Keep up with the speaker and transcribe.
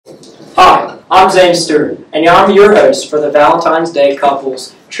I'm Zane Stewart, and I'm your host for the Valentine's Day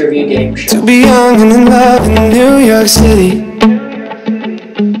Couples Trivia Game Show. To be young and in love in New York City.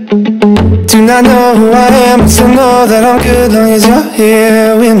 Do not know who I am, but still know that I'm good long as you're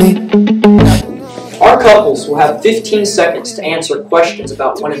here with me. Our couples will have 15 seconds to answer questions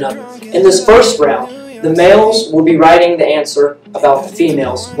about one another. In this first round, the males will be writing the answer about the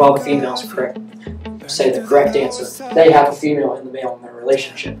females, while the females say the correct answer. They have a female and the male in their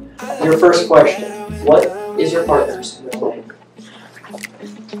relationship. Your first question: what is your partner's middle name?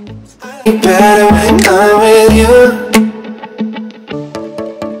 Better when I'm with you.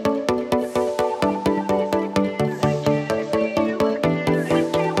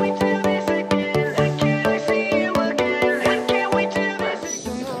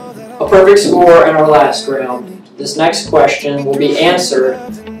 A perfect score in our last round. This next question will be answered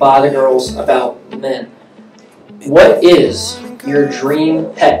by the girls about men. What is your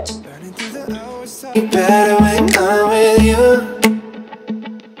dream pet? Better when I'm with you.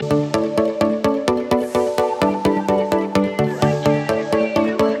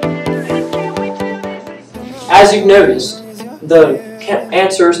 As you've noticed, the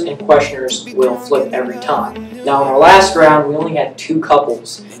answers and questioners will flip every time. Now in our last round, we only had 2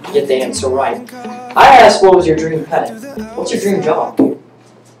 couples get the answer right. I asked, what was your dream pet? What's your dream job?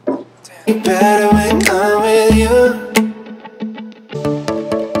 Better when I'm with you.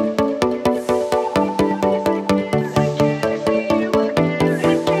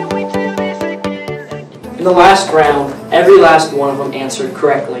 In the last round, every last one of them answered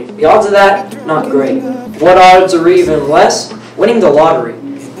correctly. The odds of that, not great. What odds are even less? Winning the lottery.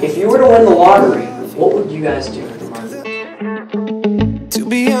 If you were to win the lottery, what would you guys do? To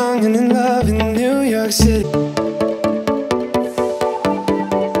be young and in love in New York City.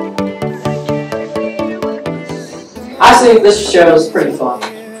 I think this show is pretty fun.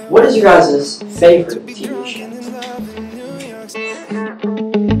 What is your guys' favorite TV show?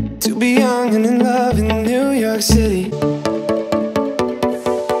 To be young and in love in New York City.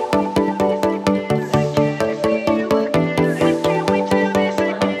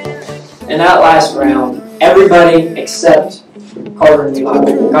 In that last round, everybody except Carter and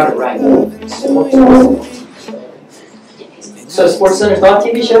Levi got it right. So SportsCenter is not a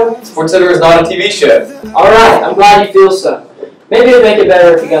TV show? SportsCenter is not a TV show. Alright, I'm glad you feel so. Maybe it'd make it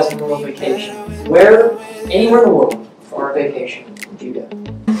better if you guys went on vacation. Where, anywhere in the world, for our vacation, would you go?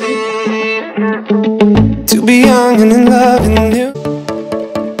 To be young and in love in New.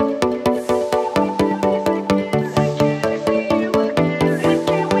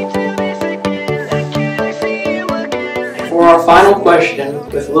 For our final question,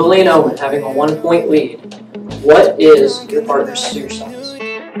 with Lily and Owen having a 1-point lead, what is your partner's suit size?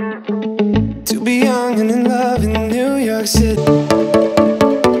 To be young and in love in New York City.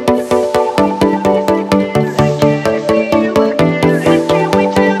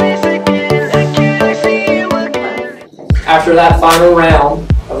 After that final round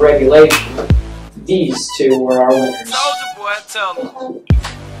of regulation, these 2 were our winners. Soldier boy, tell me.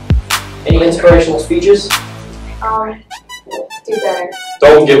 Any inspirational speeches? Do better.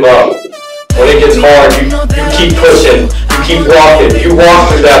 Don't give up. When it gets hard, you keep pushing, you keep walking, you walk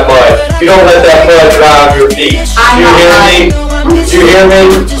through that mud. You don't let that mud dry on your feet. You hear me? Do you hear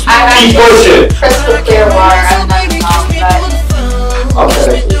me? Keep pushing. Crystal clear water. I'm not mom, but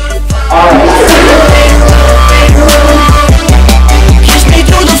Okay. Alright.